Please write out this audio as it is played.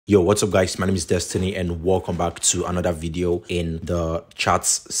Yo, what's up guys? My name is Destiny and welcome back to another video in the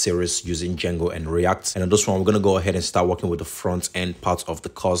chats series using Django and React. And on this one, we're going to go ahead and start working with the front end part of the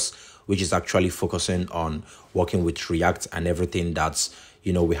course, which is actually focusing on working with React and everything that's,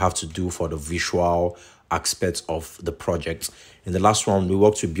 we have to do for the visual aspects of the project. In the last one, we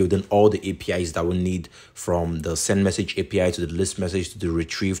worked with building all the APIs that we need, from the send message API to the list message to the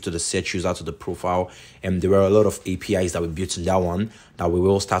retrieve to the set user to the profile. And there were a lot of APIs that we built in that one that we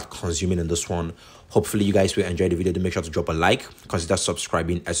will start consuming in this one. Hopefully you guys will enjoy the video. Do make sure to drop a like, consider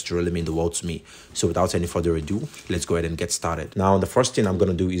subscribing, as it really means the world to me. So without any further ado, let's go ahead and get started. Now the first thing I'm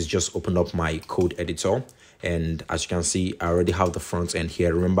going to do is just open up my code editor, and as you can see, I already have the front end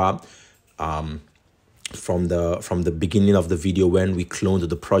here. Remember, from the beginning of the video when we cloned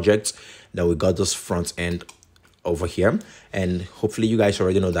the project, then we got this front end over here, and hopefully you guys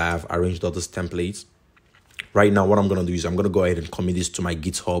already know that I've arranged all these templates. Right now what I'm going to do is I'm going to go ahead and commit this to my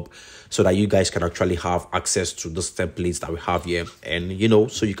GitHub so that you guys can actually have access to these templates that we have here, and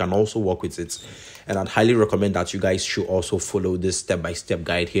so you can also work with it. And I'd highly recommend that you guys should also follow this step-by-step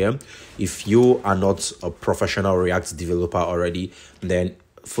guide here. If you are not a professional React developer already, then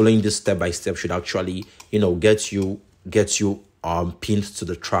following this step-by-step should actually get you pinned to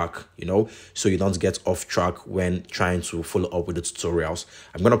the track, so you don't get off track when trying to follow up with the tutorials.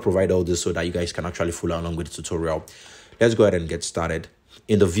 I'm going to provide all this so that you guys can actually follow along with the tutorial. Let's go ahead and get started.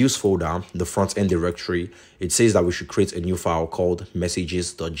 In the views folder, the front end directory, it says that we should create a new file called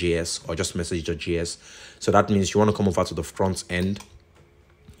messages.js or just message.js. So that means you want to come over to the front end,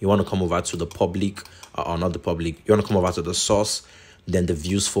 you want to come over to the public, or not the public, you want to come over to the source, then the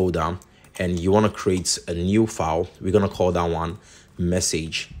views folder, and you want to create a new file. We're going to call that one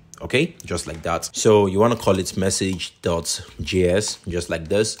message. Okay, just like that. So you want to call it message.js, just like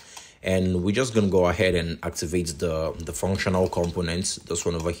this. And we're just going to go ahead and activate the functional components, this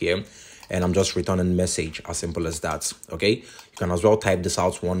one over here. And I'm just returning message, as simple as that. Okay, you can as well type this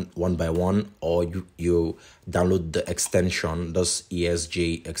out one by one, or you download the extension, this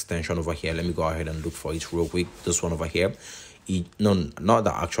ESJ extension over here. Let me go ahead and look for it real quick. This one over here. No, not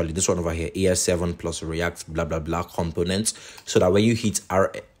that, actually this one over here, ES7 plus React blah blah blah components, so that when you hit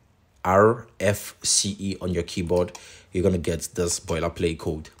RFCE on your keyboard, you're gonna get this boilerplate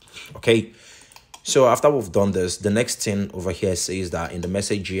code. Okay, so after we've done this, the next thing over here says that in the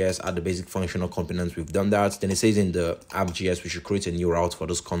message.js add the basic functional components. We've done that. Then it says in the app.js we should create a new route for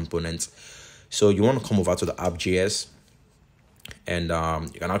those components. So you want to come over to the app.js, and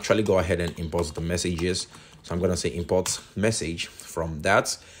you can actually go ahead and import the messages. So I'm going to say import message from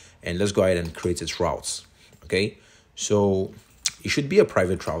that, and let's go ahead and create its routes. Okay, so it should be a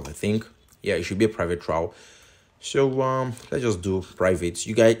private route, I think. Yeah, it should be a private route. So let's just do private.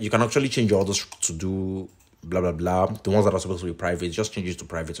 You can actually change all this to do blah blah blah. The ones that are supposed to be private, just change it to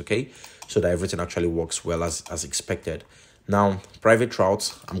private, okay, so that everything actually works well as expected. Now, private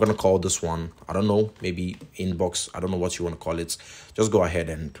routes, I'm going to call this one, I don't know, maybe inbox. I don't know what you want to call it. Just go ahead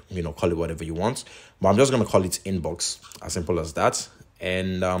and, call it whatever you want. But I'm just going to call it inbox, as simple as that.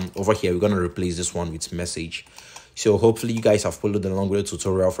 And over here, we're going to replace this one with message. So hopefully you guys have followed along with the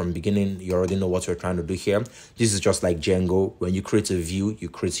tutorial from beginning. You already know what we're trying to do here. This is just like Django. When you create a view, you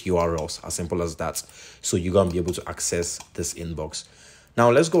create URLs, as simple as that. So you're going to be able to access this inbox.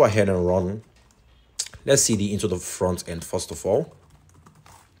 Now, let's go ahead and run. Let's cd into the front end first of all,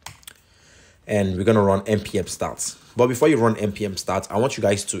 and we're going to run npm start. But before you run npm start, I want you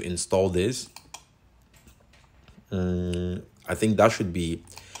guys to install this. I think that should be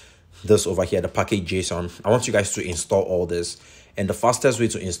this over here, the package JSON. I want you guys to install all this, and the fastest way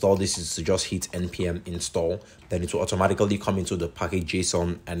to install this is to just hit npm install. Then it will automatically come into the package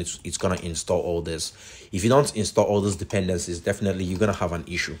JSON, and it's gonna install all this. If you don't install all these dependencies, definitely you're gonna have an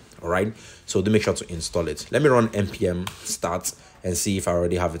issue. All right, so do make sure to install it. Let me run npm start and see if I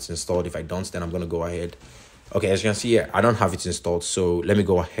already have it installed. If I don't, then I'm gonna go ahead. Okay, as you can see here, I don't have it installed, so let me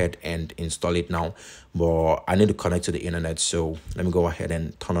go ahead and install it now. But I need to connect to the internet, so let me go ahead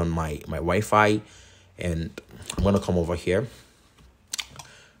and turn on my Wi-Fi, and I'm gonna come over here.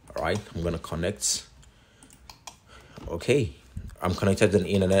 All right, I'm gonna connect. Okay, I'm connected to the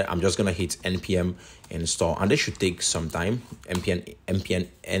internet. I'm just gonna hit npm install, and this should take some time. npm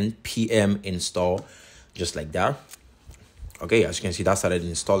install, just like that. Okay, as you can see, that started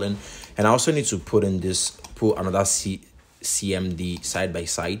installing, and I also need to put another cmd side by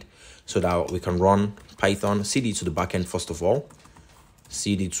side so that we can run Python cd to the backend first of all,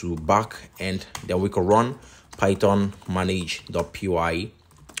 cd to back, and then we can run Python manage.py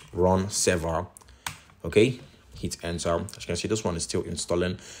run server. Okay, hit enter. As you can see, this one is still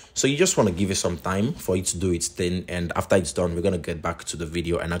installing, so you just want to give it some time for it to do its thing, and after it's done, we're going to get back to the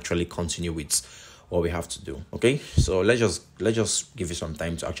video and actually continue with what we have to do. Okay, so let's just give it some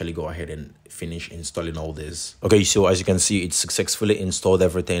time to actually go ahead and finish installing all this. Okay, so as you can see, it's successfully installed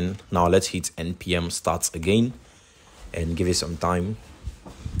everything. Now let's hit npm start again and give it some time.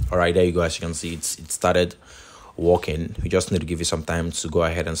 All right, there you go. As you can see, it started working. We just need to give it some time to go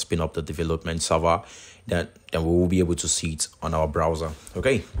ahead and spin up the development server. Then we will be able to see it on our browser.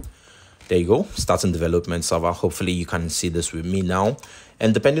 Okay, there you go, starting development server. Hopefully you can see this with me now,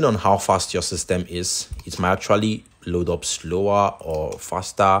 and depending on how fast your system is, it might actually load up slower or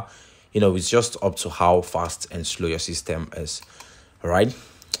faster. You know, it's just up to how fast and slow your system is. All right,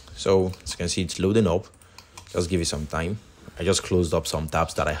 so as you can see, it's loading up. Just give it some time. I just closed up some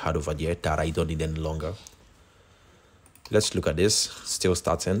tabs that I had over there that I don't need any longer. Let's look at this. Still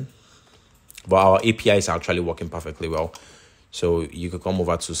starting, but our API is actually working perfectly well. So you could come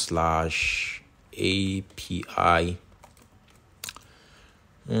over to /API.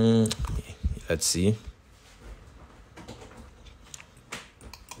 Let's see.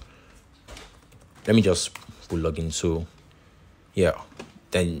 Let me just put login. So yeah,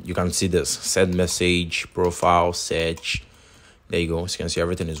 then you can see this: send message, profile, search. There you go. As you can see,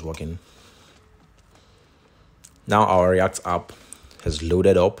 everything is working. Now our React app has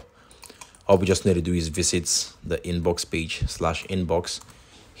loaded up. All we just need to do is visit the inbox page /inbox,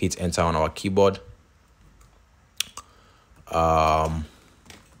 hit enter on our keyboard.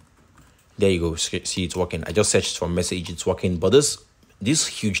 There you go. See, it's working. I just searched for message, it's working, but this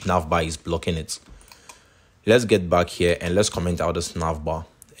huge navbar is blocking it. Let's get back here and let's comment out this navbar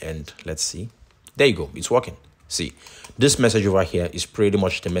and let's see. There you go, it's working. See, this message over here is pretty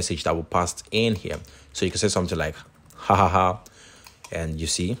much the message that will pass in here. So you can say something like ha ha ha, and you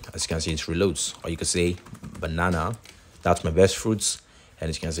see, as you can see, it reloads. Or you can say banana, that's my best fruits, and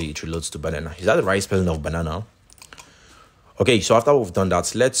as you can see, it reloads to banana. Is that the right spelling of banana? Okay, so after we've done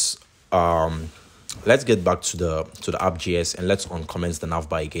that, let's get back to the app.js and let's uncomment the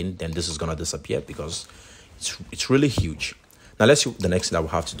navbar again. Then this is gonna disappear because it's really huge. Now let's see the next thing that we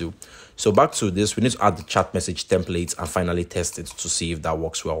have to do. So back to this, we need to add the chat message template and finally test it to see if that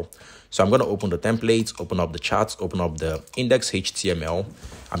works well. So I'm going to open the templates, open up the chat, open up the index.html.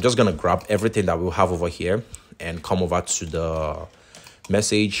 I'm just going to grab everything that we'll have over here and come over to the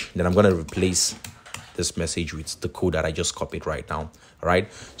message. Then I'm going to replace this message with the code that I just copied right now. All right.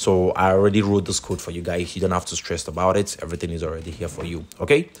 So I already wrote this code for you guys. You don't have to stress about it. Everything is already here for you.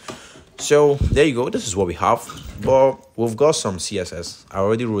 Okay. So there you go. This is what we have, but we've got some CSS. I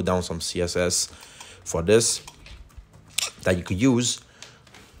already wrote down some CSS for this that you could use.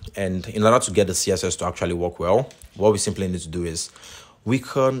 And in order to get the CSS to actually work well, what we simply need to do is we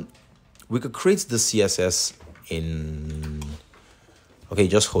could create the CSS in, okay,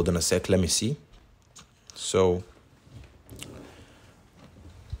 just hold on a sec. Let me see. So,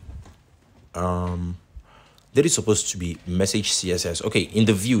 there is supposed to be message CSS. Okay, in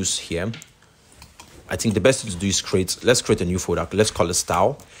the views here, I think the best thing to do is let's create a new folder. Let's call it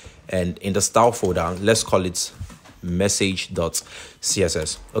style. And in the style folder, let's call it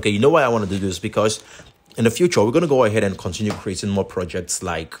message.css. Okay, you know why I want to do this? Because in the future, we're going to go ahead and continue creating more projects.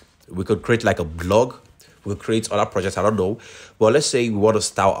 Like we could create like a blog. We'll create other projects. I don't know. Well, let's say we want to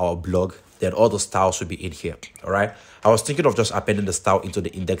style our blog. Then all the styles will be in here. All right. I was thinking of just appending the style into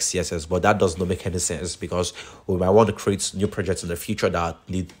the index CSS, but that does not make any sense because we might want to create new projects in the future that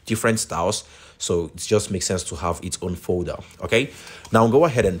need different styles. So it just makes sense to have its own folder. Okay. Now go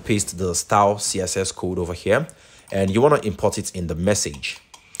ahead and paste the style CSS code over here, and you want to import it in the message.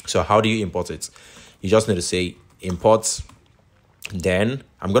 So how do you import it? You just need to say import. Then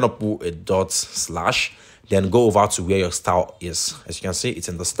I'm going to put a /, then go over to where your style is. As you can see, it's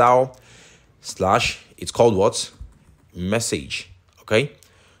in the style / it's called what? Message. Okay.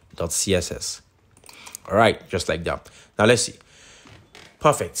 .css. All right. Just like that. Now let's see.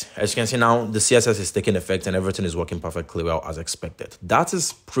 Perfect. As you can see now, the CSS is taking effect and everything is working perfectly well as expected. That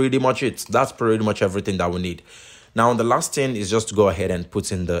is pretty much it. That's pretty much everything that we need. Now, the last thing is just to go ahead and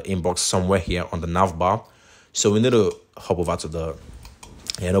put in the inbox somewhere here on the navbar. So we need to hop over to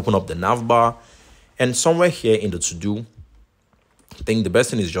and open up the navbar, and somewhere here in the to-do, I think the best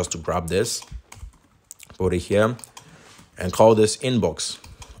thing is just to grab this, put it here, and call this inbox.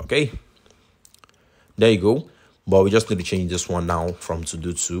 Okay. There you go. But we just need to change this one now from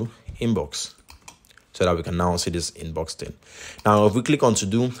to-do to inbox, so that we can now see this inbox thing. Now, if we click on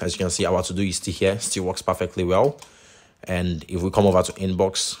to-do, as you can see, our to-do is still here, still works perfectly well. And if we come over to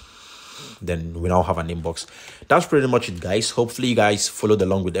inbox, then we now have an inbox. That's pretty much it, guys. Hopefully you guys followed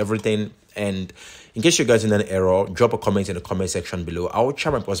along with everything, and in case you guys in an error, drop a comment in the comment section below. I will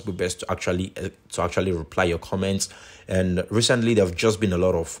try my possible best to actually reply your comments. And recently there have just been a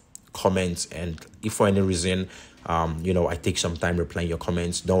lot of comments, and if for any reason I take some time replying your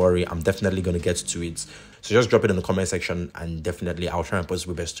comments, don't worry, I'm definitely going to get to it. So just drop it in the comment section, and definitely I'll try my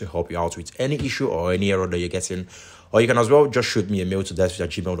possible best to help you out with any issue or any error that you're getting. Or you can as well just shoot me a mail to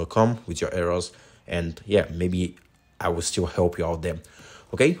desphixs@gmail.com with your errors, and yeah, maybe I will still help you out there.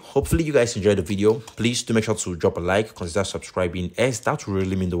 Okay, hopefully you guys enjoyed the video. Please do make sure to drop a like, consider subscribing, as that will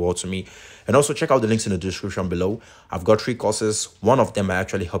really mean the world to me. And also check out the links in the description below. I've got 3 courses. One of them I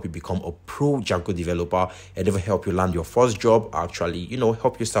actually help you become a pro Django developer, and even help you land your first job, actually,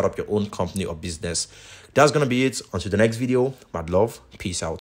 help you start up your own company or business. That's gonna be it. Until the next video, mad love, peace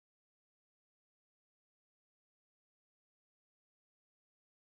out.